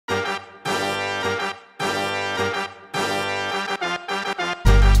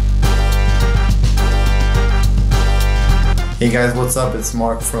Hey guys, what's up? It's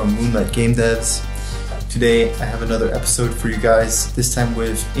Mark from Moonlight Game Devs. Today I have another episode for you guys, this time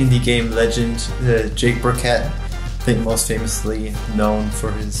with indie game legend Jake Birkett. I think most famously known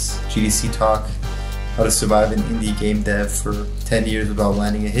for his GDC talk, How to Survive in Indie Game Dev for 10 years without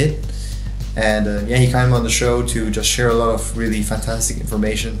landing a hit. And he came on the show to just share a lot of really fantastic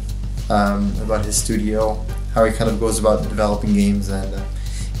information about his studio, how he kind of goes about developing games, and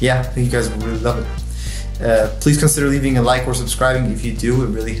I think you guys will really love it. Please consider leaving a like or subscribing. If you do, it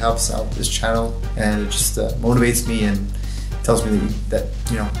really helps out this channel, and it just motivates me and tells me that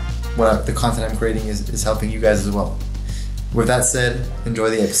the content I'm creating is helping you guys as well. With that said,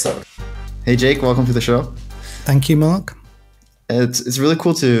 enjoy the episode. Hey Jake, welcome to the show. Thank you, Mark. It's really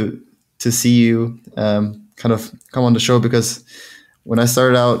cool to see you kind of come on the show, because when I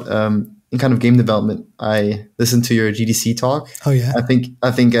started out in kind of game development, I listened to your GDC talk. Oh yeah. I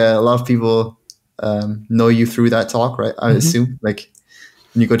think a lot of people know you through that talk, right? I assume, like,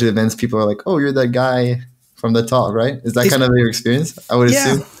 when you go to events, people are like, "Oh, you're that guy from the talk," right? Is that kind of your experience? I would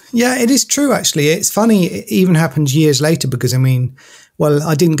assume. Yeah, it is true. Actually, it's funny. It even happens years later, because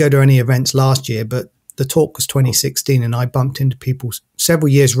I didn't go to any events last year, but the talk was 2016, and I bumped into people several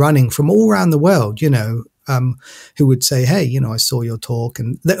years running from all around the world, who would say, "Hey, I saw your talk,"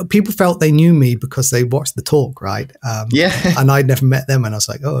 and people felt they knew me because they watched the talk, right? And I'd never met them, and I was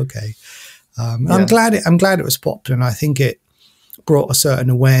like, "Oh, okay." I'm glad it was popular, and I think it brought a certain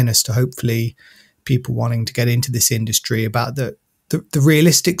awareness to hopefully people wanting to get into this industry about the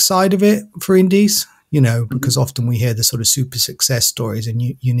realistic side of it for indies, because often we hear the sort of super success stories, and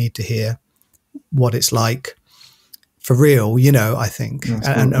you need to hear what it's like for real, I think.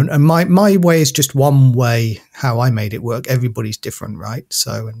 And my way is just one way how I made it work. Everybody's different, right?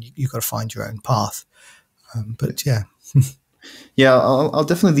 So, and you've got to find your own path. Yeah, I'll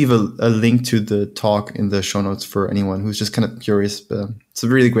definitely leave a link to the talk in the show notes for anyone who's just kind of curious. But it's a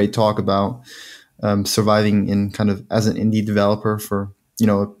really great talk about surviving in kind of as an indie developer for,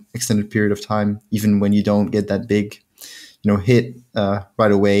 an extended period of time, even when you don't get that big, hit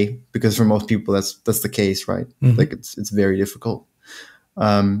right away, because for most people that's the case, right? Like it's very difficult.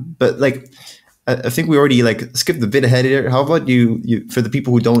 But like, I think we already skipped a bit ahead here. How about you for the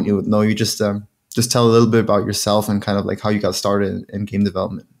people who don't know, you just tell a little bit about yourself and kind of like how you got started in game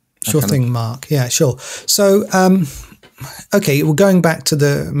development. Sure thing, Mark. Yeah, sure. So, going back to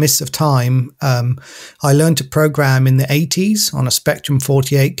the mists of time, I learned to program in the 80s on a Spectrum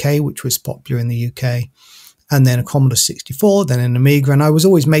 48K, which was popular in the UK, and then a Commodore 64, then an Amiga. And I was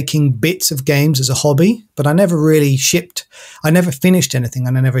always making bits of games as a hobby, but I never really shipped. I never finished anything,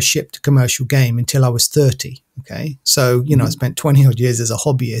 and I never shipped a commercial game until I was 30. Okay. So, I spent 20 odd years as a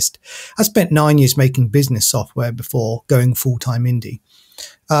hobbyist. I spent 9 years making business software before going full-time indie.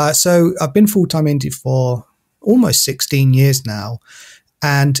 So I've been full-time indie for almost 16 years now.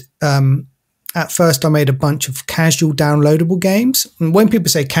 And at first I made a bunch of casual downloadable games. And when people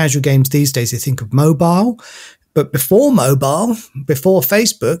say casual games these days, they think of mobile. But before mobile, before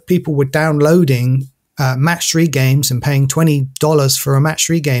Facebook, people were downloading match 3 games and paying $20 for a match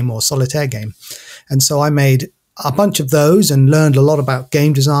 3 game or solitaire game. And so I made a bunch of those and learned a lot about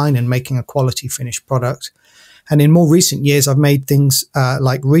game design and making a quality finished product. And in more recent years, I've made things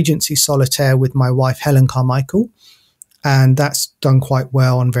like Regency Solitaire with my wife, Helen Carmichael. And that's done quite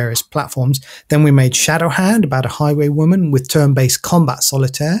well on various platforms. Then we made Shadowhand, about a highwaywoman, with turn-based combat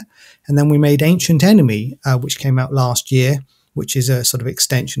solitaire. And then we made Ancient Enemy, which came out last year, which is a sort of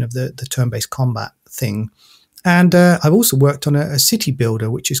extension of the turn-based combat thing. And I've also worked on a city builder,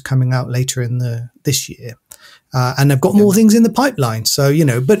 which is coming out later in this year. And I've got more things in the pipeline. So,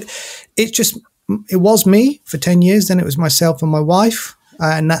 but it was me for 10 years. Then it was myself and my wife.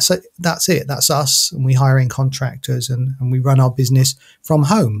 And that's it. That's us. And we hire in contractors and we run our business from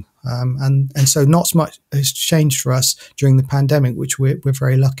home. And so not so much has changed for us during the pandemic, which we're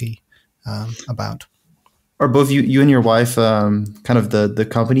very lucky about. Are both you and your wife kind of the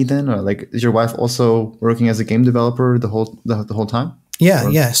company then? Or like, is your wife also working as a game developer the whole time? Yeah,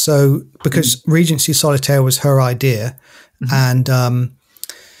 yeah. So because Regency Solitaire was her idea, and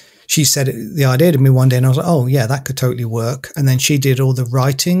she said the idea to me one day, and I was like, oh yeah, that could totally work. And then she did all the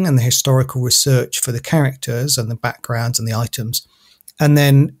writing and the historical research for the characters and the backgrounds and the items. And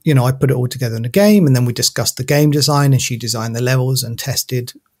then, I put it all together in a game, and then we discussed the game design, and she designed the levels and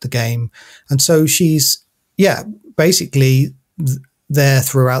tested the game. And so she's, basically there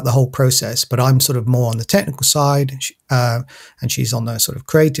throughout the whole process, but I'm sort of more on the technical side, and she's on the sort of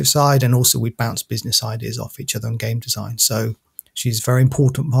creative side, and also we bounce business ideas off each other on game design. So she's a very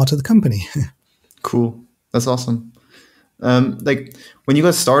important part of the company. Cool. That's awesome. Like when you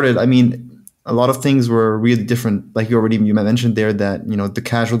got started, I mean, a lot of things were really different. Like you mentioned there that, the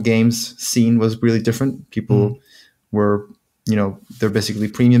casual games scene was really different. People were, they're basically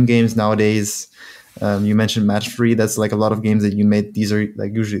premium games nowadays. You mentioned Match Free. That's like a lot of games that you made. These are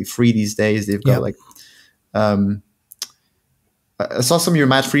like usually free these days. They've got like, I saw some of your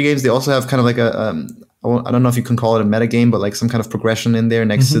Match Free games. They also have kind of like I don't know if you can call it a meta game, but like some kind of progression in there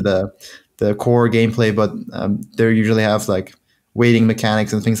next to the core gameplay. But they usually have like waiting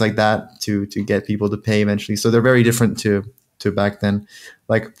mechanics and things like that to get people to pay eventually. So they're very different to back then.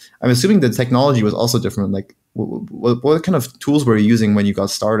 Like, I'm assuming the technology was also different. Like, what kind of tools were you using when you got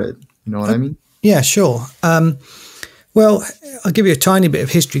started? You know what I mean? Yeah, sure. Well, I'll give you a tiny bit of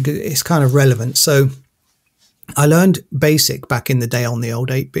history because it's kind of relevant. So I learned BASIC back in the day on the old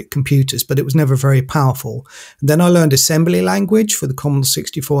 8-bit computers, but it was never very powerful. And then I learned assembly language for the Commodore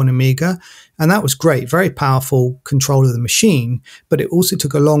 64 and Amiga, and that was great, very powerful control of the machine, but it also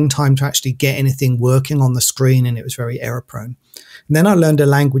took a long time to actually get anything working on the screen, and it was very error prone. And then I learned a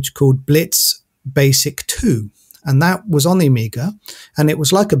language called Blitz Basic 2, and that was on the Amiga, and it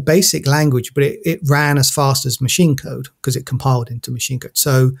was like a basic language, but it ran as fast as machine code because it compiled into machine code.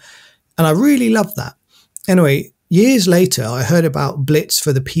 So, and I really loved that. Anyway, years later, I heard about Blitz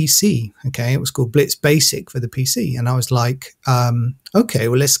for the PC. Okay, it was called Blitz Basic for the PC. And I was like, okay,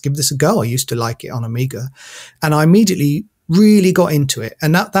 well, let's give this a go. I used to like it on Amiga. And I immediately really got into it.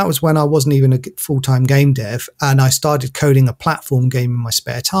 And that was when I wasn't even a full-time game dev. And I started coding a platform game in my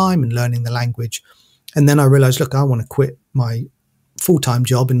spare time and learning the language. And then I realized, look, I want to quit my full-time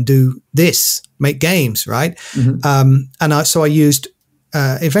job and do this, make games, right? So I used...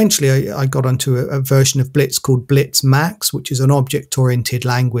 eventually, I got onto a version of Blitz called Blitz Max, which is an object-oriented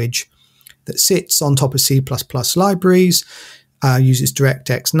language that sits on top of C++ libraries, uses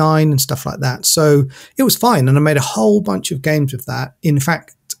DirectX 9 and stuff like that. So it was fine, and I made a whole bunch of games with that. In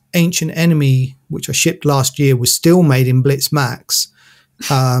fact, Ancient Enemy, which I shipped last year, was still made in Blitz Max.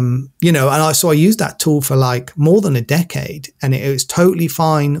 So I used that tool for like more than a decade, and it was totally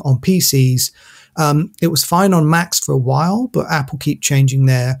fine on PCs. It was fine on Macs for a while, but Apple keep changing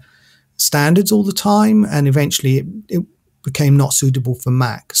their standards all the time, and eventually it became not suitable for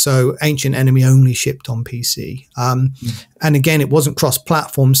Mac. So Ancient Enemy only shipped on PC. And again, it wasn't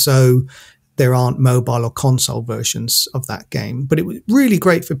cross-platform, so there aren't mobile or console versions of that game. But it was really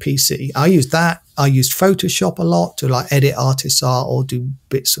great for PC. I used that. I used Photoshop a lot to like edit artists' art or do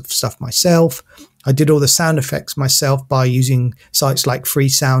bits of stuff myself. I did all the sound effects myself by using sites like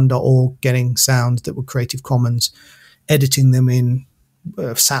freesound.org, getting sounds that were Creative Commons, editing them in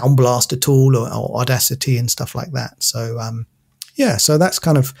Sound Blaster tool or Audacity and stuff like that. So, so that's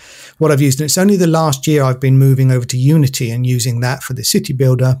kind of what I've used. And it's only the last year I've been moving over to Unity and using that for the city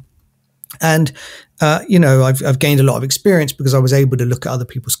builder. And, I've gained a lot of experience because I was able to look at other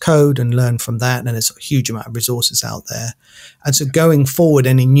people's code and learn from that. And there's a huge amount of resources out there. And so going forward,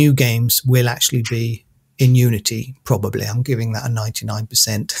 any new games will actually be in Unity, probably. I'm giving that a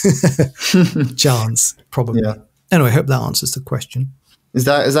 99% chance, probably. Yeah. Anyway, I hope that answers the question. Is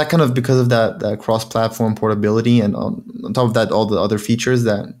that kind of because of that cross-platform portability and on top of that, all the other features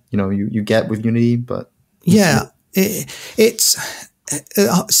that, you get with Unity? But yeah, it's...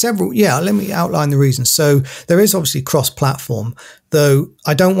 several. Yeah, let me outline the reasons. So there is obviously cross-platform, though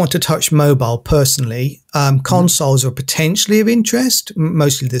I don't want to touch mobile personally. Consoles are potentially of interest,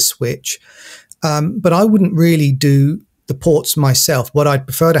 mostly the Switch, but I wouldn't really do the ports myself. What I'd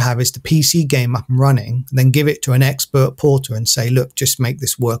prefer to have is the PC game up and running, and then give it to an expert porter and say, look, just make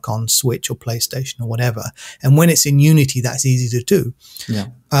this work on Switch or PlayStation or whatever. And when it's in Unity, that's easy to do. Yeah.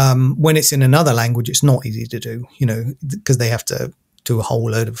 When it's in another language, it's not easy to do, because they have to do a whole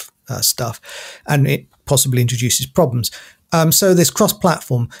load of stuff, and it possibly introduces problems. So there's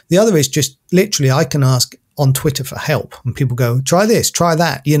cross-platform. The other is just literally I can ask on Twitter for help, and people go, try this, try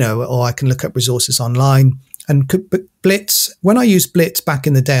that, or I can look up resources online. And Blitz, when I used Blitz back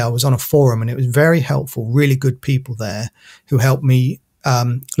in the day, I was on a forum, and it was very helpful, really good people there who helped me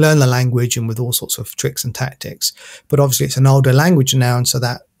learn the language and with all sorts of tricks and tactics. But obviously it's an older language now, and so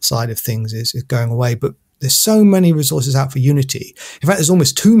that side of things is going away. But there's so many resources out for Unity. In fact, there's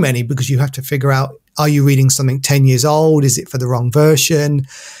almost too many, because you have to figure out, are you reading something 10 years old? Is it for the wrong version?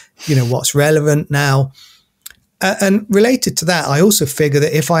 What's relevant now? And related to that, I also figure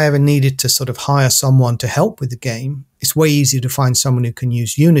that if I ever needed to sort of hire someone to help with the game, it's way easier to find someone who can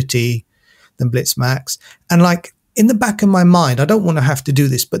use Unity than Blitz Max. And like in the back of my mind, I don't want to have to do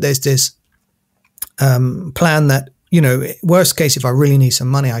this, but there's this plan that, worst case, if I really need some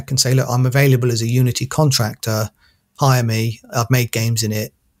money, I can say, look, I'm available as a Unity contractor, hire me. I've made games in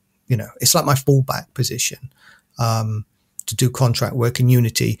it. It's like my fallback position to to do contract work in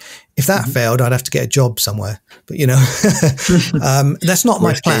Unity. If that failed, I'd have to get a job somewhere. But, that's not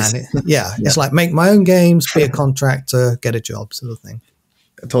my plan. It's like make my own games, be a contractor, get a job sort of thing.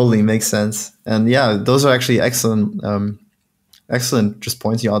 It totally makes sense. And yeah, those are actually excellent just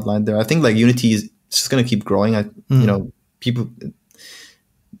points you outlined there. I think like Unity is just going to keep growing. People,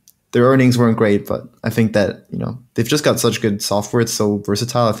 their earnings weren't great, but I think that, they've just got such good software. It's so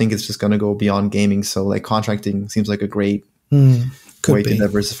versatile. I think it's just going to go beyond gaming. So like contracting seems like a great way to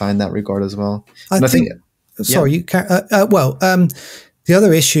diversify in that regard as well. I think sorry, you can, the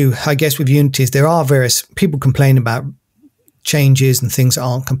other issue, I guess, with Unity is there are various people complain about changes and things that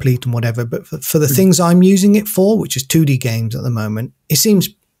aren't complete and whatever. But for the things I'm using it for, which is 2D games at the moment, it seems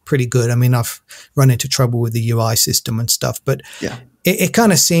pretty good. I mean, I've run into trouble with the UI system and stuff, but it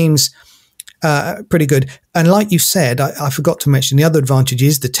kind of seems pretty good. And like you said, I forgot to mention the other advantage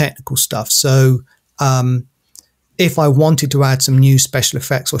is the technical stuff. So if I wanted to add some new special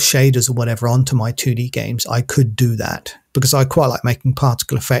effects or shaders or whatever onto my 2D games, I could do that because I quite like making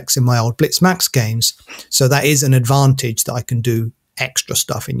particle effects in my old Blitzmax games. So that is an advantage that I can do extra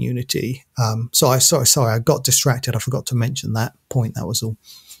stuff in Unity. Sorry, I got distracted. I forgot to mention that point. That was all.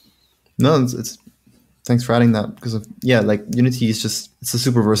 No, it's thanks for adding that because like Unity is it's a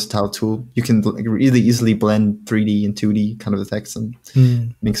super versatile tool. You can really easily blend 3D and 2D kind of effects and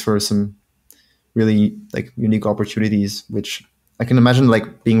makes for some really like unique opportunities, which I can imagine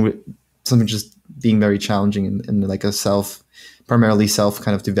like being something just being very challenging in like a primarily self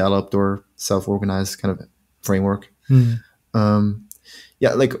kind of developed or self-organized kind of framework.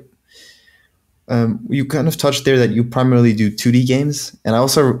 You kind of touched there that you primarily do 2D games, and I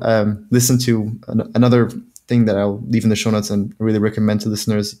also listened to another thing that I'll leave in the show notes and really recommend to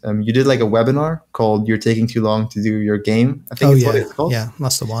listeners. You did like a webinar called "You're Taking Too Long to Do Your Game." I think what it's called. Yeah,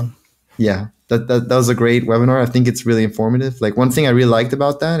 that's the one. Yeah, that was a great webinar. I think it's really informative. Like one thing I really liked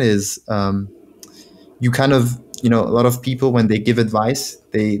about that is you kind of, a lot of people when they give advice,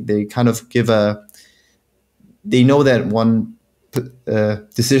 they kind of give they know that one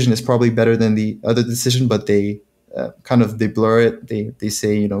decision is probably better than the other decision, but they blur it. They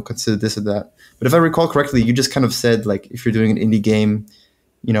say, consider this or that. But if I recall correctly, you just kind of said like, if you're doing an indie game,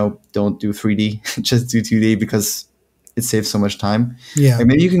 don't do 3D, just do 2D because it saves so much time. Yeah. Like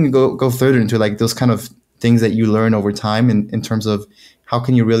maybe you can go further into like those kind of things that you learn over time in terms of how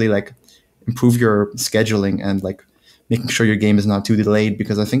can you really like improve your scheduling and like making sure your game is not too delayed,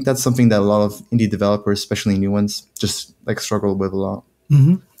 because I think that's something that a lot of indie developers, especially new ones, just like struggle with a lot.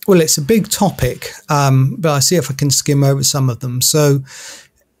 Mm-hmm. Well, it's a big topic, but I see if I can skim over some of them. So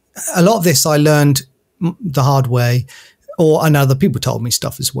a lot of this I learned the hard way, and other people told me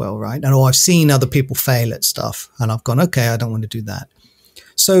stuff as well, right? And I've seen other people fail at stuff and I've gone, okay, I don't want to do that.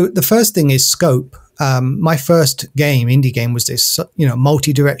 So the first thing is scope. My first indie game, was this,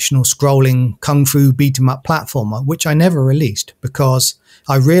 multi-directional scrolling kung fu beat 'em up platformer, which I never released because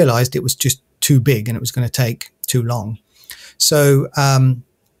I realized it was just too big and it was going to take too long. So, I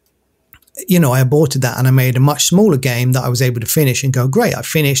aborted that and I made a much smaller game that I was able to finish and go, great, I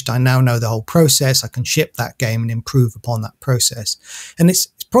finished. I now know the whole process. I can ship that game and improve upon that process. And it's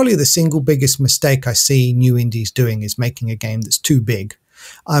probably the single biggest mistake I see new indies doing is making a game that's too big.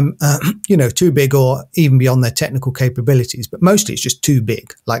 Too big or even beyond their technical capabilities, but mostly it's just too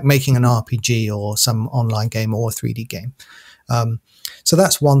big, like making an RPG or some online game or a 3D game. So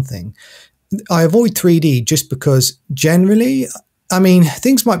that's one thing. I avoid 3D just because generally,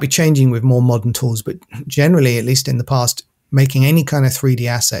 things might be changing with more modern tools, but generally, at least in the past, making any kind of 3D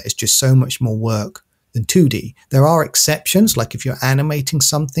asset is just so much more work than 2D. There are exceptions, like if you're animating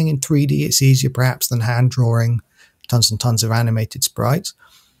something in 3D, it's easier perhaps than hand drawing tons and tons of animated sprites.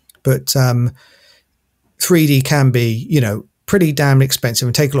 But 3D can be, pretty damn expensive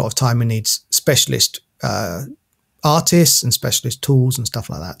and take a lot of time and needs specialist artists and specialist tools and stuff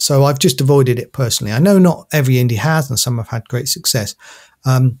like that. So I've just avoided it personally. I know not every indie has, and some have had great success.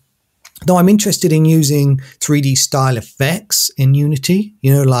 Though I'm interested in using 3D style effects in Unity,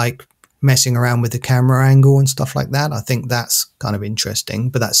 like messing around with the camera angle and stuff like that. I think that's kind of interesting,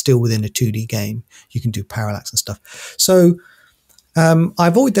 but that's still within a 2D game. You can do parallax and stuff. So I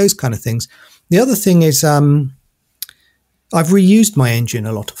avoid those kind of things. The other thing is I've reused my engine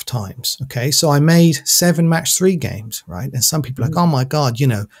a lot of times. Okay, so I made 7 Match 3 games, right? And some people are like, oh my God,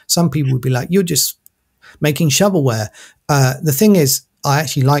 some people would be like, you're just making shovelware. The thing is, I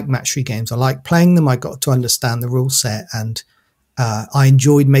actually like Match 3 games. I like playing them. I got to understand the rule set and I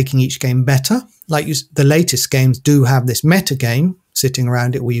enjoyed making each game better. Like the latest games do have this meta game sitting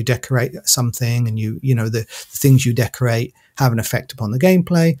around it where you decorate something and the things you decorate have an effect upon the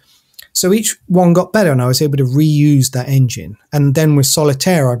gameplay. So each one got better, and I was able to reuse that engine. And then with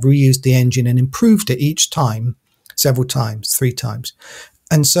Solitaire, I've reused the engine and improved it each time, several times, 3 times.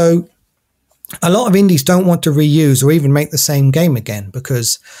 And so a lot of indies don't want to reuse or even make the same game again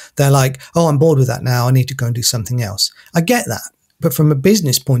because they're like, oh, I'm bored with that now. I need to go and do something else. I get that. But from a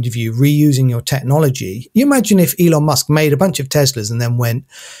business point of view, reusing your technology, you imagine if Elon Musk made a bunch of Teslas and then went,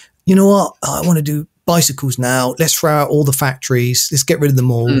 you know what, I want to do bicycles now. Let's throw out all the factories. Let's get rid of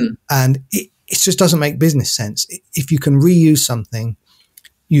them all. And it just doesn't make business sense. If you can reuse something,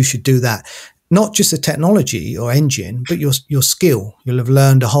 you should do that. Not just the technology or engine, but your skill. You'll have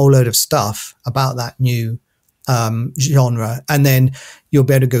learned a whole load of stuff about that new genre. And then you'll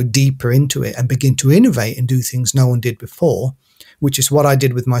be able to go deeper into it and begin to innovate and do things no one did before, which is what I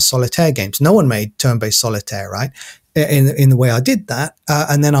did with my solitaire games. No one made turn-based solitaire, right? In the way I did that.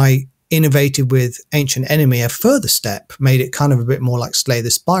 And then I innovated with Ancient Enemy a further step, made it kind of a bit more like Slay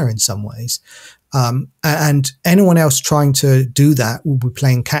the Spire in some ways. And anyone else trying to do that will be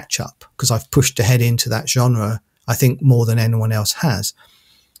playing catch up because I've pushed ahead into that genre, I think, more than anyone else has.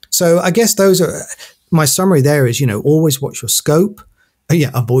 So I guess those are my summary there is, always watch your scope.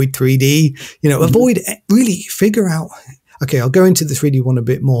 Avoid 3D, avoid really figure out. Okay, I'll go into the 3D one a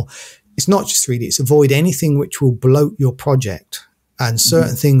bit more. It's not just 3D, it's avoid anything which will bloat your project. And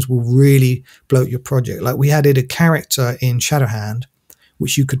certain things will really bloat your project. Like we added a character in Shadowhand,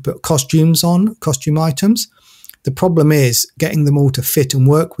 which you could put costumes on, costume items. The problem is getting them all to fit and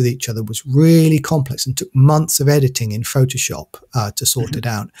work with each other was really complex and took months of editing in Photoshop to sort it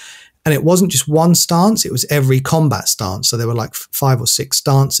out. And it wasn't just one stance, it was every combat stance. So there were like 5 or 6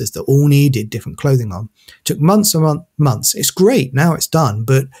 stances that all needed different clothing on. It took months and months. It's great, now it's done,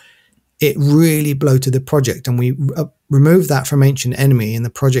 but it really bloated the project. And we removed that from Ancient Enemy, and the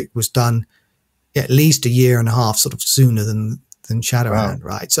project was done at least a year and a half sort of sooner than Shadowhand,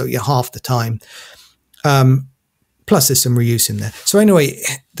 right? So you're half the time. Plus there's some reuse in there. So anyway,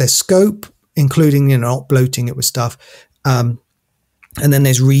 there's scope, including, not bloating it with stuff. And then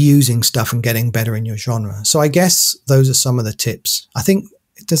there's reusing stuff and getting better in your genre. So I guess those are some of the tips. I think,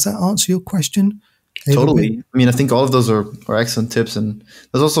 does that answer your question? Totally. I mean, I think all of those are excellent tips. And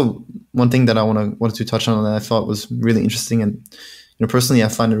there's also one thing that I wanted to touch on that I thought was really interesting. And, personally, I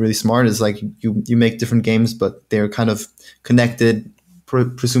find it really smart is like you make different games, but they're kind of connected,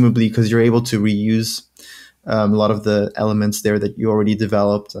 presumably because you're able to reuse a lot of the elements there that you already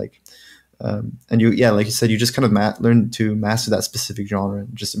developed. Like, and like you said, you just kind of learn to master that specific genre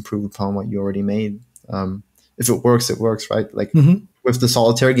and just improve upon what you already made. If it works, right? Like with the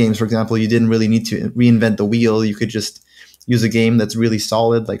solitaire games, for example, you didn't really need to reinvent the wheel. You could just use a game that's really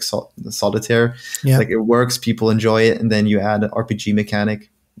solid, like solitaire. Yeah. Like it works, people enjoy it, and then you add an RPG mechanic.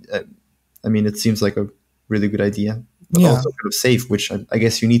 I mean, it seems like a really good idea, but also kind of safe, which I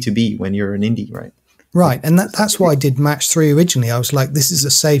guess you need to be when you're an indie, right? Right, and that's why I did Match 3 originally. I was like, this is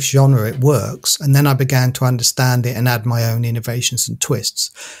a safe genre, it works. And then I began to understand it and add my own innovations and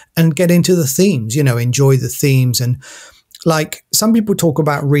twists and get into the themes, enjoy the themes. And like some people talk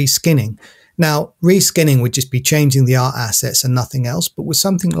about reskinning. Now, reskinning would just be changing the art assets and nothing else. But with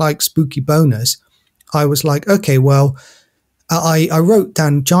something like Spooky Bonus, I was like, okay, well, I wrote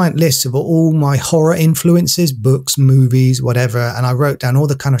down giant lists of all my horror influences, books, movies, whatever. And I wrote down all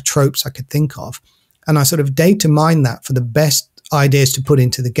the kind of tropes I could think of. And I sort of data mine that for the best ideas to put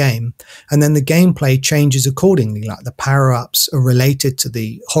into the game. And then the gameplay changes accordingly, like the power-ups are related to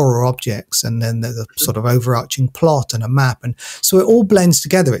the horror objects, and then there's a sort of overarching plot and a map. And so it all blends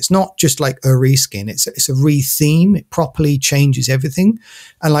together. It's not just like a reskin, it's a re-theme. It properly changes everything.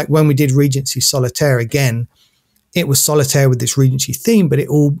 And like when we did Regency Solitaire again, it was Solitaire with this Regency theme, but it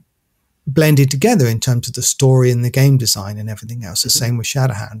all blended together in terms of the story and the game design and everything else. The same with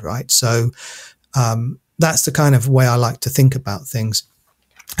Shadowhand, right? So that's the kind of way I like to think about things.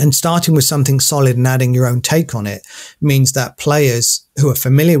 And starting with something solid and adding your own take on it means that players who are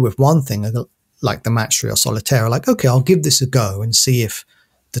familiar with one thing, like the Match 3 or Solitaire, are like, okay, I'll give this a go and see if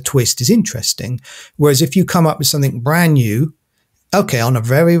the twist is interesting. Whereas if you come up with something brand new, okay, on a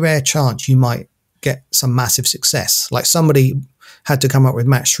very rare chance, you might get some massive success. Like somebody had to come up with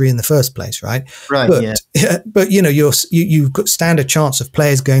Match 3 in the first place, right? Right. But you've got stand a chance of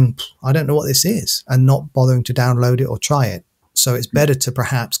players going, I don't know what this is, and not bothering to download it or try it. So it's better to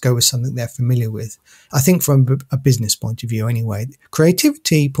perhaps go with something they're familiar with. I think from a business point of view, anyway,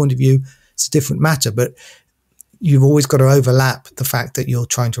 creativity point of view, it's a different matter. But you've always got to overlap the fact that you're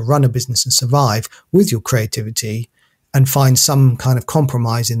trying to run a business and survive with your creativity, and find some kind of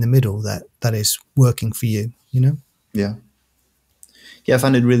compromise in the middle that is working for you. Yeah. Yeah, I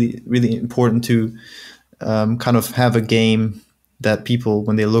find it really, really important to kind of have a game that people,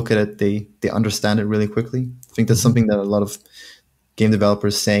 when they look at it, they understand it really quickly. I think that's something that a lot of game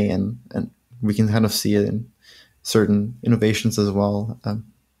developers say, and we can kind of see it in certain innovations as well.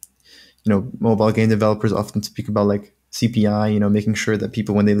 Mobile game developers often speak about like CPI, making sure that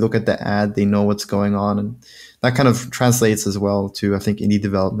people, when they look at the ad, they know what's going on, and that kind of translates as well to, I think, indie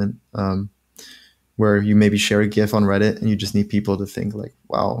development, where you maybe share a GIF on Reddit and you just need people to think like,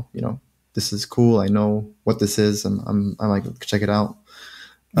 wow, this is cool. I know what this is. I'm like, check it out.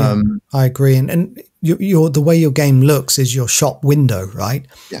 Yeah, I agree. And the way your game looks is your shop window, right?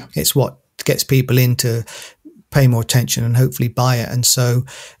 Yeah. It's what gets people in to pay more attention and hopefully buy it. And so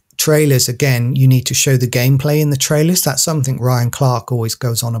trailers, again, you need to show the gameplay in the trailers. That's something Ryan Clark always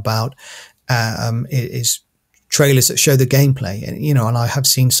goes on about, is trailers that show the gameplay. And, and I have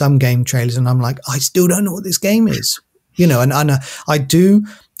seen some game trailers and I'm like, I still don't know what this game is, and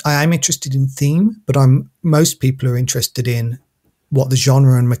I am interested in theme, but most people are interested in what the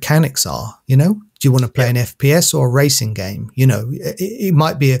genre and mechanics are. Do you want to play an FPS or a racing game? It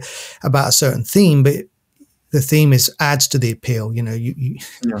might be about a certain theme, but the theme adds to the appeal.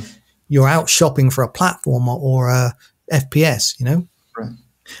 You're out shopping for a platform or a FPS, Right.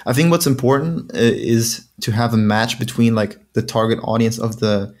 I think what's important is to have a match between like the target audience of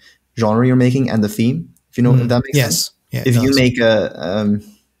the genre you're making and the theme. If if that makes sense. Yeah, if you make a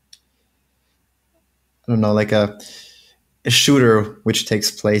shooter which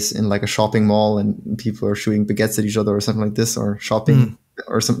takes place in like a shopping mall and people are shooting baguettes at each other or something like this, or shopping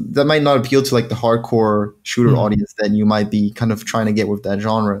or some, that might not appeal to like the hardcore shooter audience that you might be kind of trying to get with that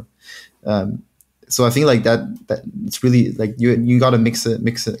genre. So I think like that it's really like you got to mix it,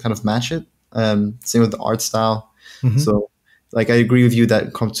 kind of match it. Same with the art style. So like I agree with you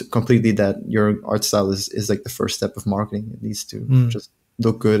that completely that your art style is like the first step of marketing. It needs to just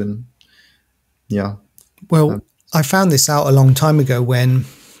look good and Well, I found this out a long time ago when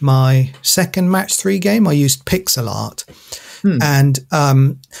my second match 3 game, I used pixel art. And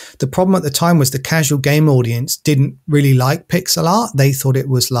the problem at the time was the casual game audience didn't really like pixel art. They thought it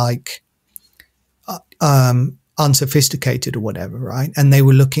was like unsophisticated or whatever, right? And they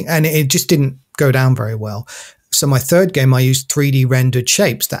were looking, and it just didn't go down very well. So my third game, I used 3D rendered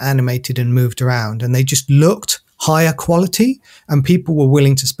shapes that animated and moved around, and they just looked higher quality, and people were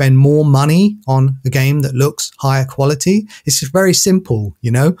willing to spend more money on a game that looks higher quality. It's just very simple,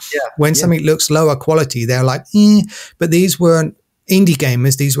 when something looks lower quality, they're like, but these weren't indie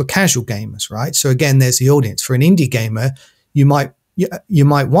gamers. These were casual gamers, right? So again, there's the audience. For an indie gamer, you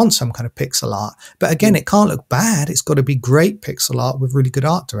might want some kind of pixel art, but again, it can't look bad. It's got to be great pixel art with really good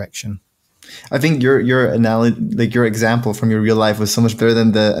art direction. I think your analogy, like your example from your real life, was so much better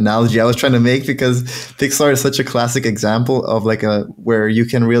than the analogy I was trying to make, because pixel art is such a classic example of like where you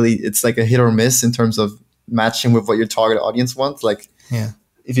can really, it's like a hit or miss in terms of matching with what your target audience wants. Like,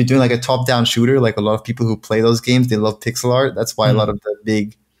 if you're doing like a top-down shooter, like a lot of people who play those games, they love pixel art. That's why a lot of the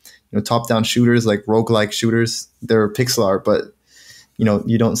big, top-down shooters, like roguelike shooters, they're pixel art, but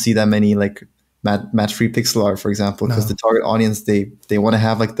you don't see that many like match-free pixel art, for example, because the target audience, they want to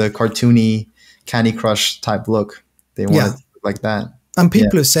have like the cartoony Candy Crush type look. They want it to look like that. And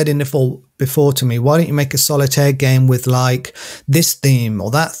people have said before to me, why don't you make a solitaire game with like this theme or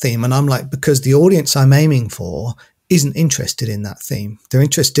that theme? And I'm like, because the audience I'm aiming for isn't interested in that theme. They're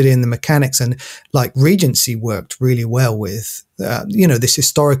interested in the mechanics. And like Regency worked really well with, this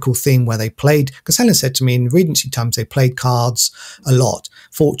historical theme where they played, because Helen said to me in Regency times, they played cards a lot.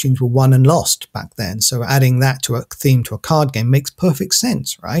 Fortunes were won and lost back then. So adding that to a theme to a card game makes perfect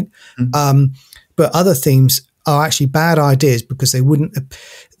sense, right? But other themes are actually bad ideas because they wouldn't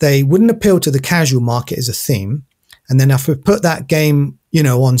appeal to the casual market as a theme. And then if we put that game,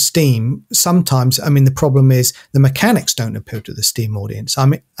 on Steam, sometimes, the problem is the mechanics don't appeal to the Steam audience.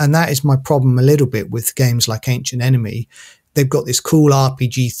 And that is my problem a little bit with games like Ancient Enemy. They've got this cool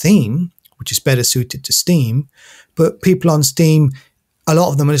RPG theme, which is better suited to Steam, but people on Steam, a lot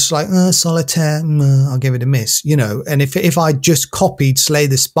of them are just like, solitaire, I'll give it a miss, and if I just copied Slay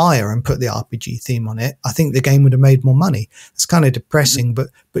the Spire and put the RPG theme on it, I think the game would have made more money. It's kind of depressing,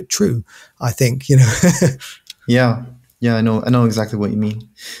 but true, I think, Yeah, I know exactly what you mean.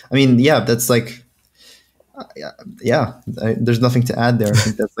 That's like, there's nothing to add there. I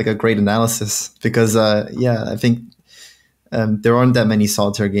think that's like a great analysis because, I think there aren't that many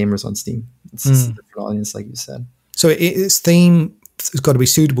solitaire gamers on Steam. It's a different audience, like you said. So its theme has got to be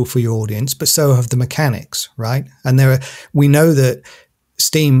suitable for your audience, but so have the mechanics, right? And we know that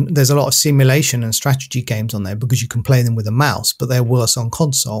Steam, there's a lot of simulation and strategy games on there because you can play them with a mouse, but they're worse on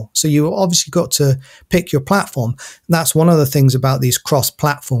console. So you obviously got to pick your platform. That's one of the things about these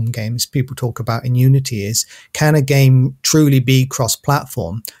cross-platform games people talk about in Unity is, can a game truly be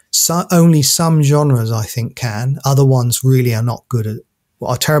cross-platform? So only some genres, I think, can. Other ones really are not good at,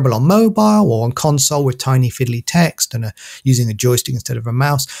 are terrible on mobile or on console with tiny fiddly text and using a joystick instead of a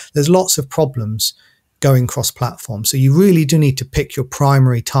mouse. There's lots of problems going cross-platform. So you really do need to pick your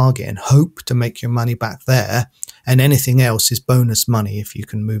primary target and hope to make your money back there. And anything else is bonus money if you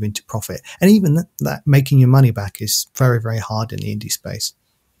can move into profit. And even that making your money back is very, very hard in the indie space.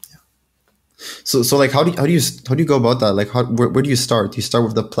 So like, how do you go about that? Like, where do you start? Do you start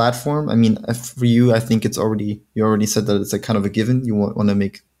with the platform? I mean, for you, I think you already said that it's like kind of a given. You want to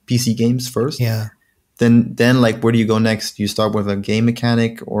make PC games first. Yeah. Then like, where do you go next? Do you start with a game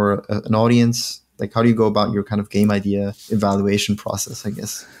mechanic or an audience? Like, how do you go about your kind of game idea evaluation process, I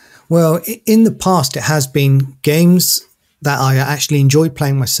guess? Well, in the past, it has been games that I actually enjoyed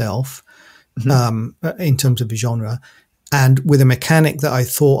playing myself, in terms of a genre, and with a mechanic that I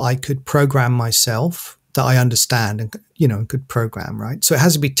thought I could program myself, that I understand and could program, right? So it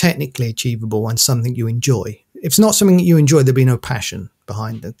has to be technically achievable and something you enjoy. If it's not something that you enjoy, there'll be no passion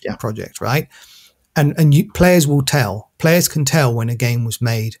behind the project, right? And players will tell. Players can tell when a game was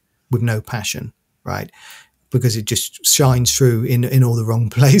made with no passion, right? Because it just shines through in all the wrong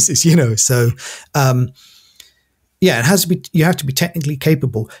places, So, it has to be. You have to be technically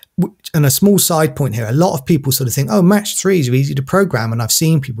capable. And a small side point here: a lot of people sort of think, "Oh, match 3s are easy to program," and I've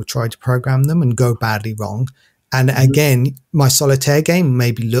seen people try to program them and go badly wrong. And again, my solitaire game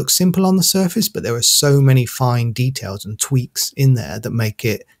maybe looks simple on the surface, but there are so many fine details and tweaks in there that make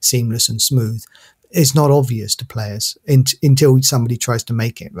it seamless and smooth. It's not obvious to players until somebody tries to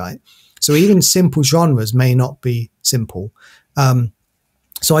make it, right? So even simple genres may not be simple.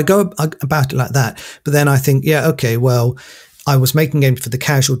 So I go about it like that. But then I think, well, I was making games for the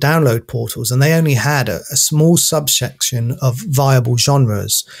casual download portals, and they only had a small subsection of viable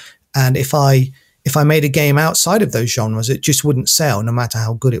genres. And if I made a game outside of those genres, it just wouldn't sell no matter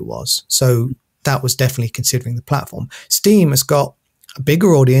how good it was. So that was definitely considering the platform. Steam has got a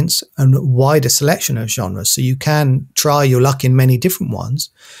bigger audience and a wider selection of genres. So you can try your luck in many different ones.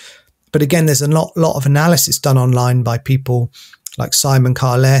 But again, there's a lot of analysis done online by people like Simon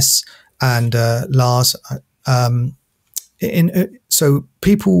Carles and Lars. So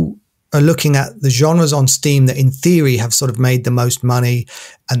people are looking at the genres on Steam that in theory have sort of made the most money,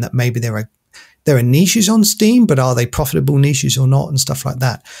 and that maybe there are niches on Steam, but are they profitable niches or not, and stuff like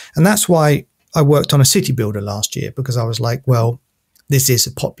that. And that's why I worked on a city builder last year, because I was like, well, this is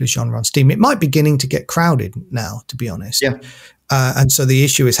a popular genre on Steam. It might be beginning to get crowded now, to be honest. Yeah. And so the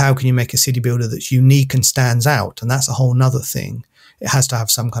issue is, how can you make a city builder that's unique and stands out? And that's a whole nother thing. It has to have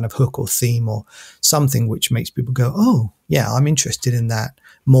some kind of hook or theme or something which makes people go, oh, yeah, I'm interested in that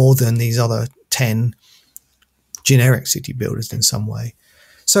more than these other 10 generic city builders in some way.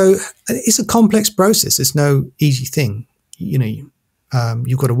 So it's a complex process. There's no easy thing. You've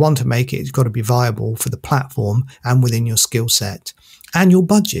got to want to make it. It's got to be viable for the platform and within your skill set and your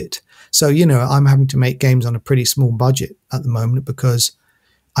budget. So, I'm having to make games on a pretty small budget at the moment because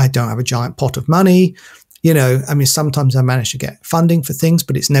I don't have a giant pot of money. Sometimes I manage to get funding for things,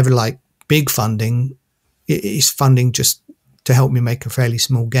 but it's never like big funding. It's funding just to help me make a fairly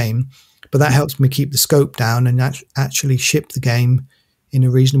small game. But that helps me keep the scope down and actually ship the game in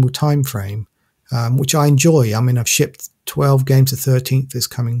a reasonable time frame, which I enjoy. I mean, I've shipped 12 games. The 13th is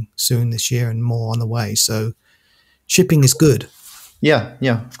coming soon this year and more on the way. So shipping is good. Yeah,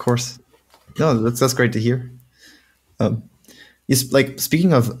 of course. No, that's great to hear. Like,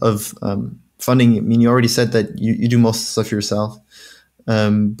 speaking of funding, I mean, you already said that you do most of the stuff yourself,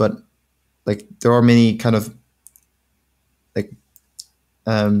 but like there are many kind of like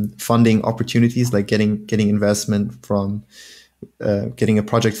funding opportunities, like getting investment from getting a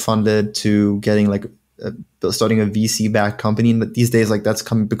project funded to getting like starting a VC-backed company. And these days, like that's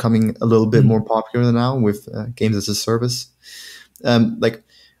becoming a little bit more popular now with games as a service. Like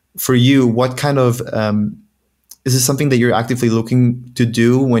for you, what kind of is this something that you're actively looking to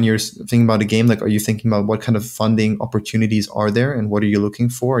do when you're thinking about a game? Like, are you thinking about what kind of funding opportunities are there, and what are you looking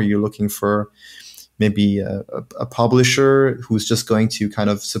for? Are you looking for maybe a publisher who's just going to kind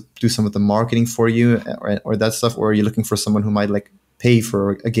of do some of the marketing for you, or that stuff? Or are you looking for someone who might like pay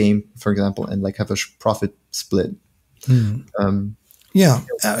for a game, for example, and like have a profit split? Yeah,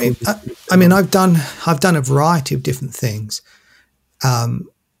 I mean, I've done a variety of different things.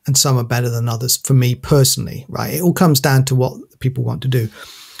 And some are better than others for me personally, right? It all comes down to what people want to do.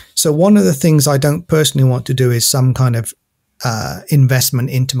 So one of the things I don't personally want to do is some kind of investment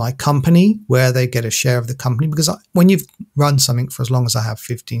into my company where they get a share of the company, because when you've run something for as long as I have,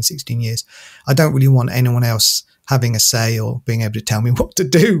 15, 16 years, I don't really want anyone else having a say or being able to tell me what to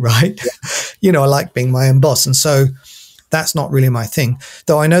do, right? Yeah. I like being my own boss. And so that's not really my thing.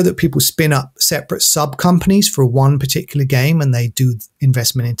 Though I know that people spin up separate sub companies for one particular game and they do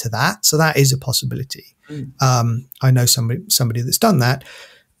investment into that. So that is a possibility. I know somebody that's done that.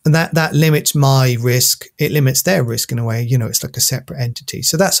 And that limits my risk. It limits their risk in a way. It's like a separate entity.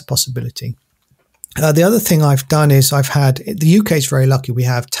 So that's a possibility. The other thing I've done is the UK is very lucky. We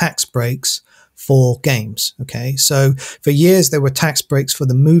have tax breaks for games. Okay. So for years, there were tax breaks for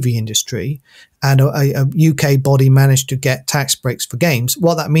the movie industry, and a UK body managed to get tax breaks for games.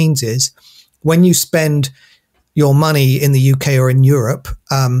 What that means is when you spend your money in the UK or in Europe,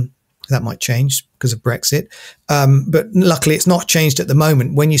 that might change because of Brexit. But luckily, it's not changed at the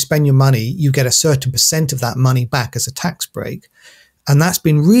moment. When you spend your money, you get a certain percent of that money back as a tax break. And that's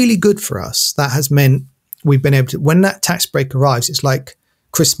been really good for us. That has meant we've been able to, when that tax break arrives, it's like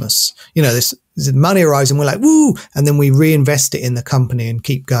Christmas. This money arrives and we're like, woo! And then we reinvest it in the company and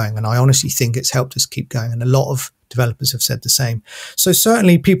keep going. And I honestly think it's helped us keep going. And a lot of developers have said the same. So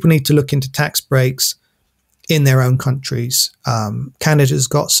certainly people need to look into tax breaks in their own countries. Canada's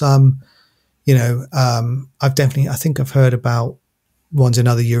got some, I think I've heard about ones in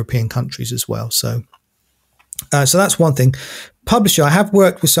other European countries as well. So that's one thing. Publisher, I have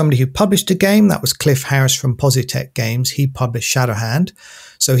worked with somebody who published a game. That was Cliff Harris from Positech Games. He published Shadowhand.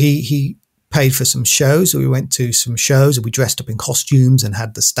 So he paid for some shows. We went to some shows and we dressed up in costumes and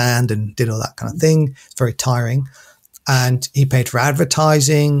had the stand and did all that kind of thing. It's very tiring. And he paid for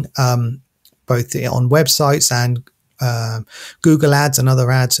advertising, both on websites and Google ads and other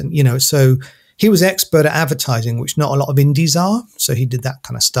ads. And, so he was expert at advertising, which not a lot of indies are. So he did that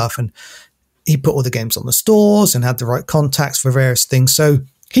kind of stuff. And he put all the games on the stores and had the right contacts for various things. So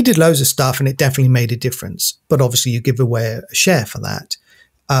he did loads of stuff and it definitely made a difference. But obviously you give away a share for that.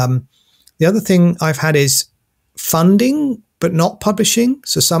 The other thing I've had is funding, but not publishing.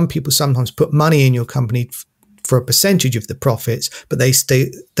 So some people sometimes put money in your company for a percentage of the profits, but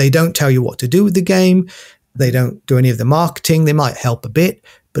they don't tell you what to do with the game. They don't do any of the marketing. They might help a bit,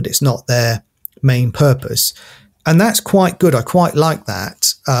 but it's not their main purpose. And that's quite good. I quite like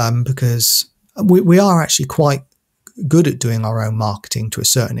that because we are actually quite good at doing our own marketing to a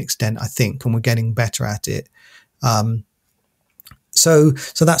certain extent, I think, and we're getting better at it. So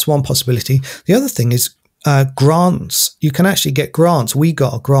that's one possibility. The other thing is grants. You can actually get grants. We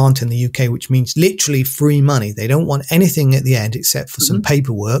got a grant in the UK, which means literally free money. They don't want anything at the end except for some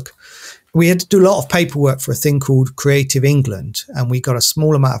paperwork. We had to do a lot of paperwork for a thing called Creative England, and we got a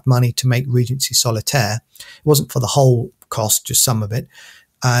small amount of money to make Regency Solitaire. It wasn't for the whole cost, just some of it.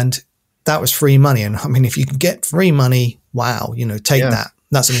 And that was free money. And I mean, if you can get free money, wow, take that.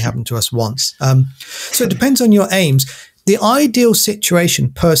 That's only happened to us once. So it depends on your aims. The ideal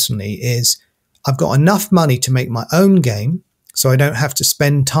situation personally is I've got enough money to make my own game, so I don't have to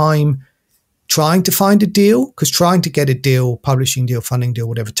spend time trying to find a deal, because trying to get a deal, publishing deal, funding deal,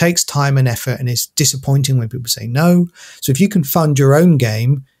 whatever, takes time and effort and is disappointing when people say no. So if you can fund your own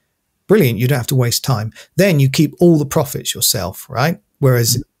game, brilliant, you don't have to waste time. Then you keep all the profits yourself, right?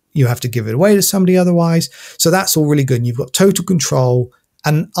 Whereas you have to give it away to somebody otherwise. So that's all really good. And you've got total control.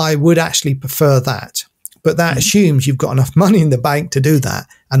 And I would actually prefer that. But that assumes you've got enough money in the bank to do that.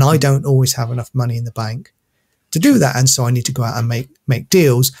 And I don't always have enough money in the bank to do that. And so I need to go out and make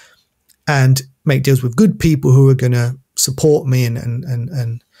deals, and make deals with good people who are going to support me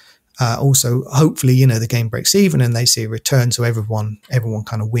and also hopefully, the game breaks even and they see a return. So everyone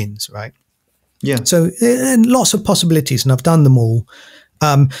kind of wins, right? Yeah. So and lots of possibilities, and I've done them all.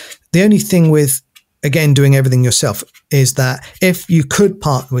 The only thing with, again, doing everything yourself is that if you could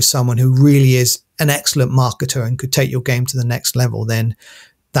partner with someone who really is an excellent marketer and could take your game to the next level, then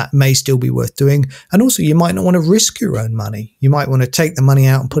that may still be worth doing. And also, you might not want to risk your own money. You might want to take the money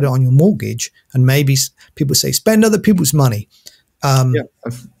out and put it on your mortgage. And maybe people say, spend other people's money. Yeah,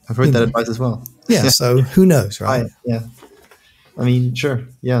 I've heard that advice as well. Yeah, so who knows, right? Yeah. I mean, sure.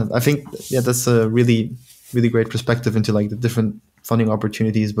 Yeah, I think, that's a really, really great perspective into like the different funding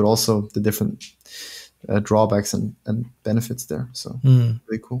opportunities, but also the different drawbacks and benefits there. So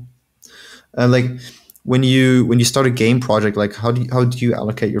really cool. And like when you start a game project, like how do you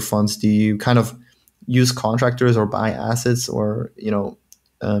allocate your funds? Do you kind of use contractors or buy assets, or do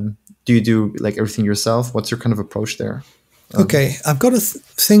you do like everything yourself? What's your kind of approach there? Okay, I've got the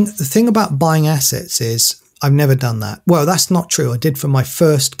thing about buying assets is I've never done that. Well, that's not true. I did for my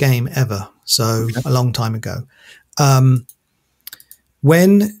first game ever, so a long time ago.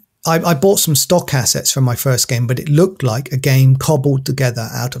 When I bought some stock assets from my first game, but it looked like a game cobbled together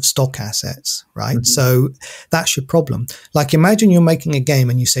out of stock assets, right? Mm-hmm. So that's your problem. Like, imagine you're making a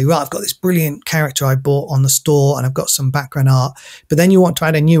game and you say, right, I've got this brilliant character I bought on the store and I've got some background art, but then you want to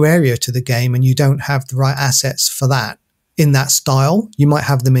add a new area to the game and you don't have the right assets for that in that style. You might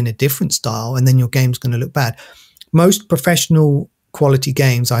have them in a different style and then your game's going to look bad. Most professional quality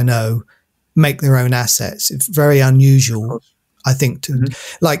games I know make their own assets. It's very unusual, I think, to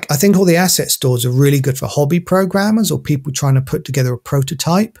I think all the asset stores are really good for hobby programmers or people trying to put together a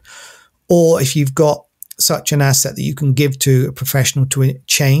prototype, or if you've got such an asset that you can give to a professional to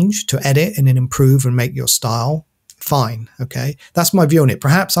change, to edit and then improve and make your style, fine. Okay. That's my view on it.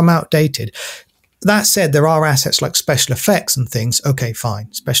 Perhaps I'm outdated. That said, there are assets like special effects and things. Okay,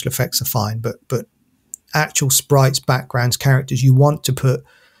 fine. Special effects are fine, but actual sprites, backgrounds, characters, you want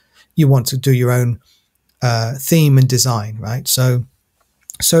to do your own theme and design, right? So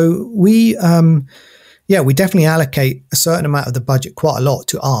we definitely allocate a certain amount of the budget, quite a lot,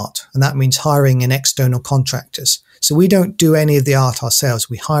 to art, and that means hiring in external contractors. So we don't do any of the art ourselves;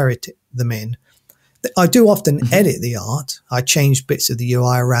 we hire them in. I do often edit the art. I change bits of the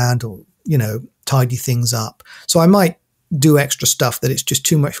UI around, or tidy things up. So I might do extra stuff that it's just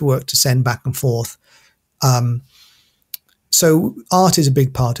too much work to send back and forth. So art is a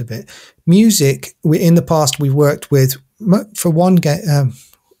big part of it. Music, in the past, we've worked with, for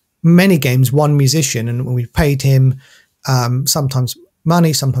many games, one musician, and we paid him sometimes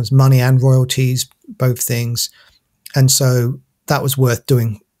money and royalties, both things. And so that was worth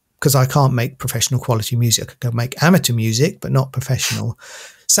doing, because I can't make professional quality music. I can make amateur music, but not professional.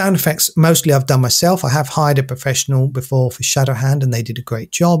 Sound effects, mostly I've done myself. I have hired a professional before for Shadowhand, and they did a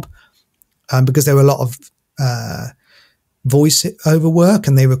great job because there were a lot of voice over work,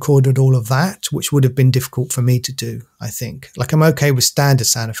 and they recorded all of that, which would have been difficult for me to do, I think. Like, I'm okay with standard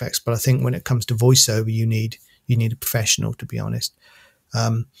sound effects, but I think when it comes to voiceover, you need a professional, to be honest.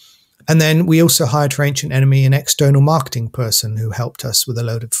 And then we also hired for Ancient Enemy an external marketing person who helped us with a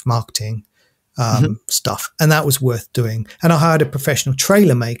load of marketing stuff, and that was worth doing. And I hired a professional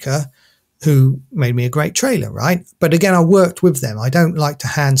trailer maker who made me a great trailer, right? But again, I worked with them. I don't like to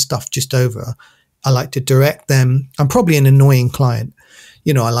hand stuff just over. I like to direct them. I'm probably an annoying client.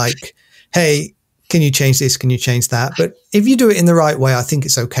 I like, hey, can you change this? Can you change that? But if you do it in the right way, I think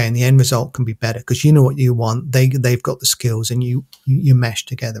it's okay. And the end result can be better because you know what you want. They've got the skills, and you mesh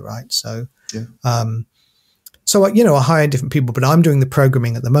together, right? So, yeah. I hire different people, but I'm doing the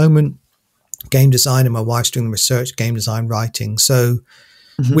programming at the moment, game design, and my wife's doing the research, game design, writing. So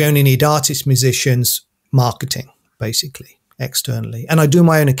we only need artists, musicians, marketing, basically, externally. And I do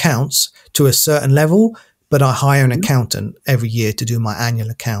my own accounts to a certain level, but I hire an accountant every year to do my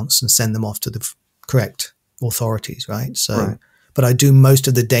annual accounts and send them off to the correct authorities, right? So, but I do most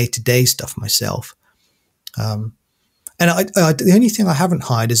of the day-to-day stuff myself. And the only thing I haven't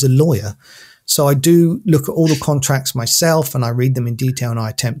hired is a lawyer. So I do look at all the contracts myself, and I read them in detail, and I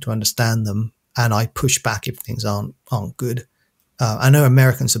attempt to understand them, and I push back if things aren't good. I know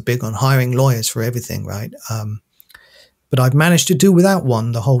Americans are big on hiring lawyers for everything, right? But I've managed to do without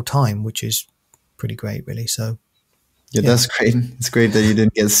one the whole time, which is pretty great, really. So, yeah, that's great. It's great that you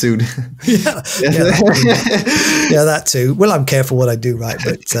didn't get sued. That too. Well, I'm careful what I do, right?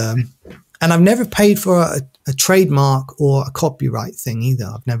 But and I've never paid for a trademark or a copyright thing either.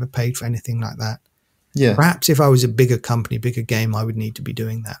 I've never paid for anything like that. Yeah. Perhaps if I was a bigger company, bigger game, I would need to be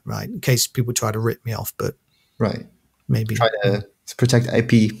doing that, right? In case people try to rip me off, but maybe try to protect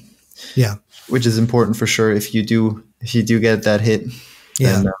IP. Yeah, which is important for sure. If you do get that hit,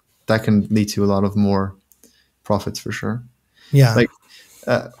 then that can lead to a lot of more profits for sure. Yeah. Like,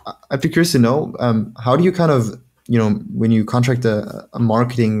 I'd be curious to know, how do you kind of, when you contract a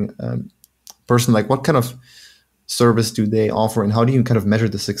marketing person, like what kind of service do they offer, and how do you kind of measure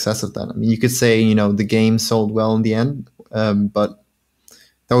the success of that? I mean, you could say, the game sold well in the end, but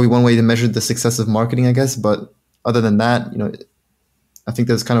that would be one way to measure the success of marketing, I guess. But other than that, I think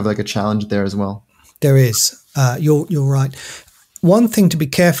there's kind of like a challenge there as well. There is. You're right. One thing to be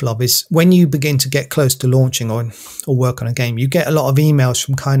careful of is when you begin to get close to launching or work on a game, you get a lot of emails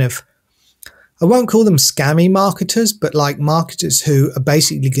from kind of, I won't call them scammy marketers, but like marketers who are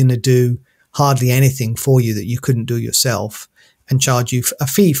basically going to do hardly anything for you that you couldn't do yourself and charge you a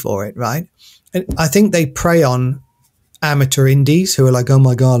fee for it, right? And I think they prey on amateur indies who are like, oh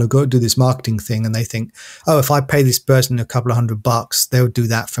my God, I've got to do this marketing thing. And they think, oh, if I pay this person a couple of $100, they'll do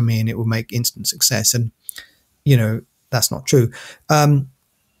that for me and it will make instant success. And, that's not true.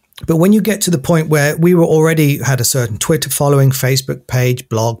 But when you get to the point where we were already had a certain Twitter following, Facebook page,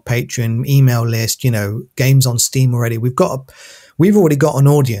 blog, Patreon, email list, games on Steam already, we've got we've already got an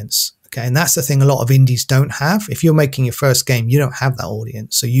audience. Okay. And that's the thing a lot of indies don't have. If you're making your first game, you don't have that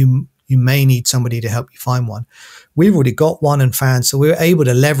audience. So you may need somebody to help you find one. We've already got one and fans. So we were able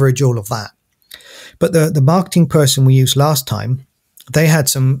to leverage all of that. But the marketing person we used last time, they had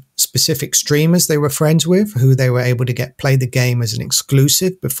some specific streamers they were friends with who they were able to get play the game as an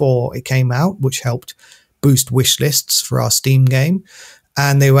exclusive before it came out, which helped boost wish lists for our Steam game.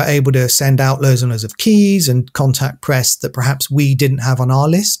 And they were able to send out loads and loads of keys and contact press that perhaps we didn't have on our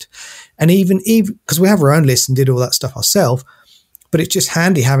list. And even because we have our own list and did all that stuff ourselves, but it's just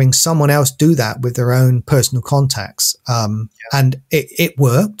handy having someone else do that with their own personal contacts. And it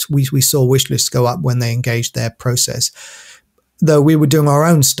worked. We saw wish lists go up when they engaged their process, though we were doing our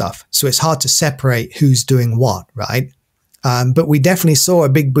own stuff. So it's hard to separate who's doing what, right? But we definitely saw a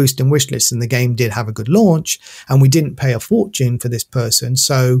big boost in wish lists, and the game did have a good launch, and we didn't pay a fortune for this person.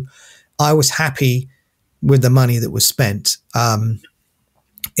 So I was happy with the money that was spent.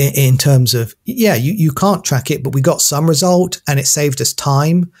 In terms of, you can't track it, but we got some result and it saved us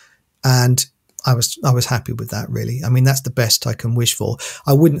time. And I was happy with that, really. I mean, that's the best I can wish for.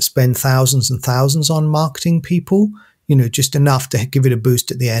 I wouldn't spend thousands and thousands on marketing people, just enough to give it a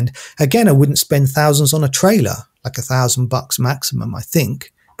boost at the end. Again, I wouldn't spend thousands on a trailer, like $1,000 maximum, I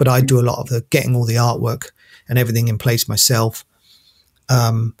think. But I do a lot of the getting all the artwork and everything in place myself.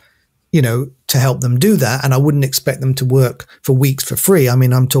 To help them do that. And I wouldn't expect them to work for weeks for free. I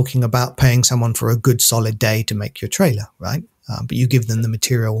mean, I'm talking about paying someone for a good solid day to make your trailer, right? But you give them the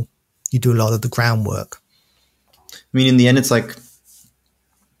material, you do a lot of the groundwork. I mean, in the end, it's like,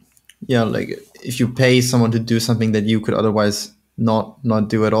 like if you pay someone to do something that you could otherwise not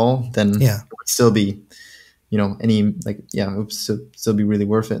do at all, then it would still be, it would still be really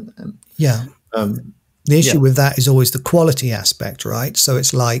worth it. And, the issue with that is always the quality aspect, right? So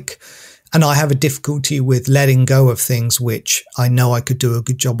it's like, and I have a difficulty with letting go of things which I know I could do a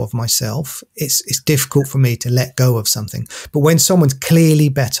good job of myself. It's difficult for me to let go of something. But when someone's clearly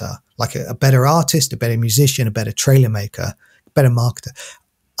better, like a better artist, a better musician, a better trailer maker, a better marketer,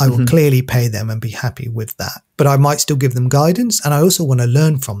 I will clearly pay them and be happy with that. But I might still give them guidance, and I also want to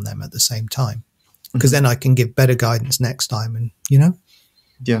learn from them at the same time, because then I can give better guidance next time. And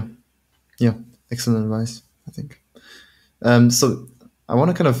Yeah. Excellent advice, I think. So I want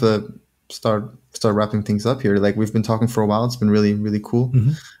to kind of start wrapping things up here. Like, we've been talking for a while. It's been really, really cool.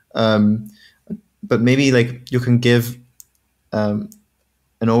 But maybe like you can give what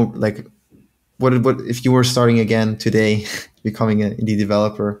if you were starting again today, becoming an indie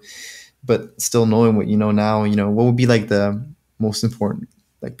developer, but still knowing what you know now, what would be like the most important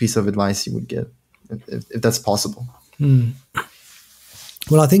piece of advice you would give, if that's possible?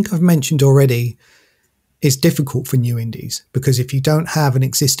 Well, I think I've mentioned already, it's difficult for new indies, because if you don't have an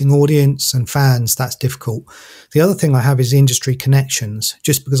existing audience and fans, that's difficult. The other thing I have is industry connections.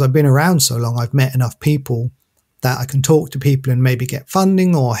 Just because I've been around so long, I've met enough people that I can talk to people and maybe get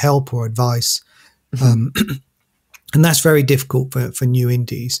funding or help or advice. And that's very difficult for new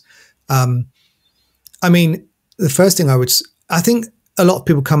indies. I mean, the first thing I think a lot of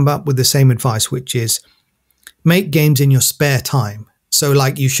people come up with the same advice, which is make games in your spare time. So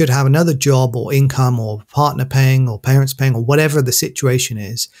like, you should have another job or income or partner paying or parents paying or whatever the situation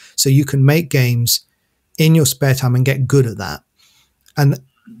is, so you can make games in your spare time and get good at that. And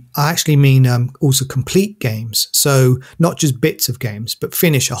I actually mean also complete games. So not just bits of games, but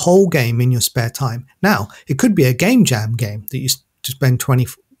finish a whole game in your spare time. Now, it could be a game jam game that you spend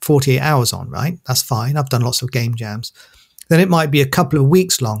 48 hours on, right? That's fine. I've done lots of game jams. Then it might be a couple of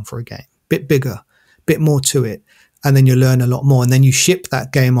weeks long for a game, bit bigger, bit more to it. And then you learn a lot more. And then you ship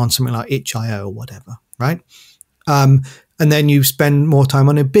that game on something like itch.io or whatever, right? And then you spend more time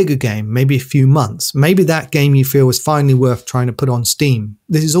on a bigger game, maybe a few months. Maybe that game you feel is finally worth trying to put on Steam.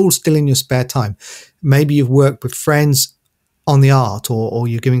 This is all still in your spare time. Maybe you've worked with friends on the art, or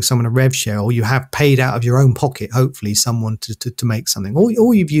you're giving someone a rev share, or you have paid out of your own pocket, hopefully, someone to make something.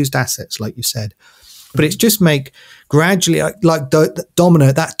 Or you've used assets, like you said. But it's just make gradually, like that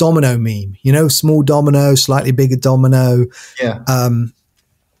domino meme, small domino, slightly bigger domino. Yeah.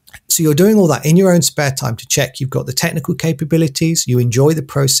 So you're doing all that in your own spare time to check you've got the technical capabilities, you enjoy the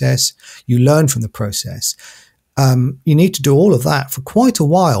process, you learn from the process. You need to do all of that for quite a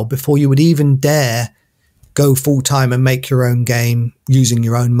while before you would even dare go full time and make your own game using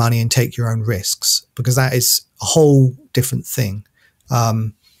your own money and take your own risks, because that is a whole different thing.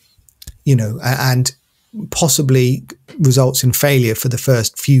 And possibly results in failure for the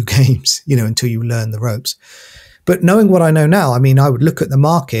first few games, until you learn the ropes. But knowing what I know now, I mean, I would look at the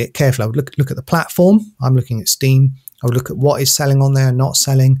market carefully. I would look at the platform. I'm looking at Steam. I would look at what is selling on there and not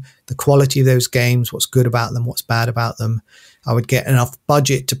selling, the quality of those games, what's good about them, what's bad about them. I would get enough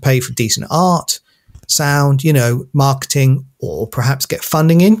budget to pay for decent art, sound, marketing, or perhaps get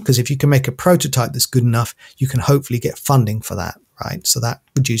funding in. Because if you can make a prototype that's good enough, you can hopefully get funding for that, right? So that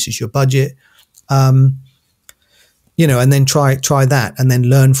reduces your budget, and then try that and then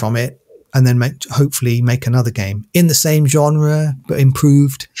learn from it. And then hopefully make another game in the same genre, but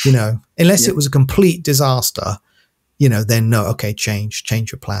improved, unless it was a complete disaster, then no, okay, change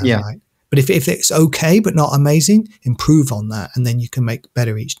your plan, right? But if it's okay, but not amazing, improve on that. And then you can make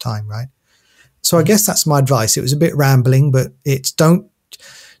better each time, right? So I guess that's my advice. It was a bit rambling, but it's don't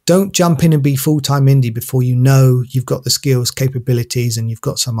jump in and be full-time indie before you've got the skills, capabilities, and you've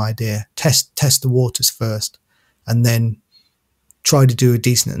got some idea. Test the waters first, and then try to do a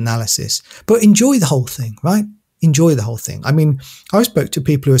decent analysis, but enjoy the whole thing, right? Enjoy the whole thing. I mean, I spoke to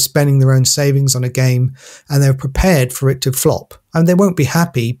people who are spending their own savings on a game and they're prepared for it to flop, and they won't be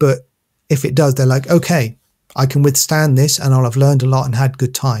happy. But if it does, they're like, okay, I can withstand this and I'll have learned a lot and had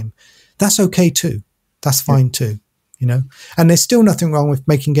good time. That's okay too. That's fine too, and there's still nothing wrong with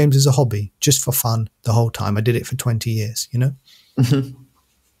making games as a hobby, just for fun the whole time. I did it for 20 years,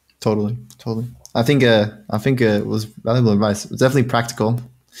 Totally. I think it was valuable advice. It's definitely practical,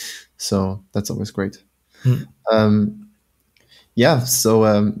 so that's always great. So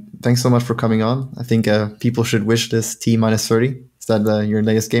thanks so much for coming on. I think people should wish this T-30. Is that your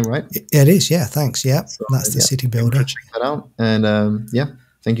latest game, right? It is, yeah. Thanks, yeah. So, that's the city builder. Check that out. And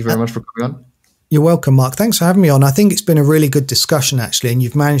thank you very much for coming on. You're welcome, Mark. Thanks for having me on. I think it's been a really good discussion, actually, and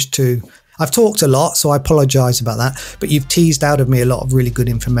you've managed to... I've talked a lot, so I apologize about that, but you've teased out of me a lot of really good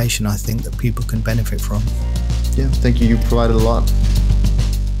information, I think, that people can benefit from. Yeah, thank you. You provided a lot.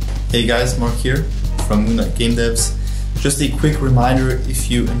 Hey guys, Mark here from Moonlight Game Devs. Just a quick reminder,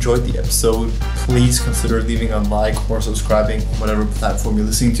 if you enjoyed the episode, please consider leaving a like or subscribing on whatever platform you're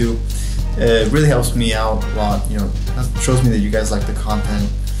listening to. It really helps me out a lot. It shows me that you guys like the content.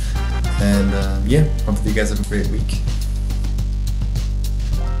 And hopefully you guys have a great week.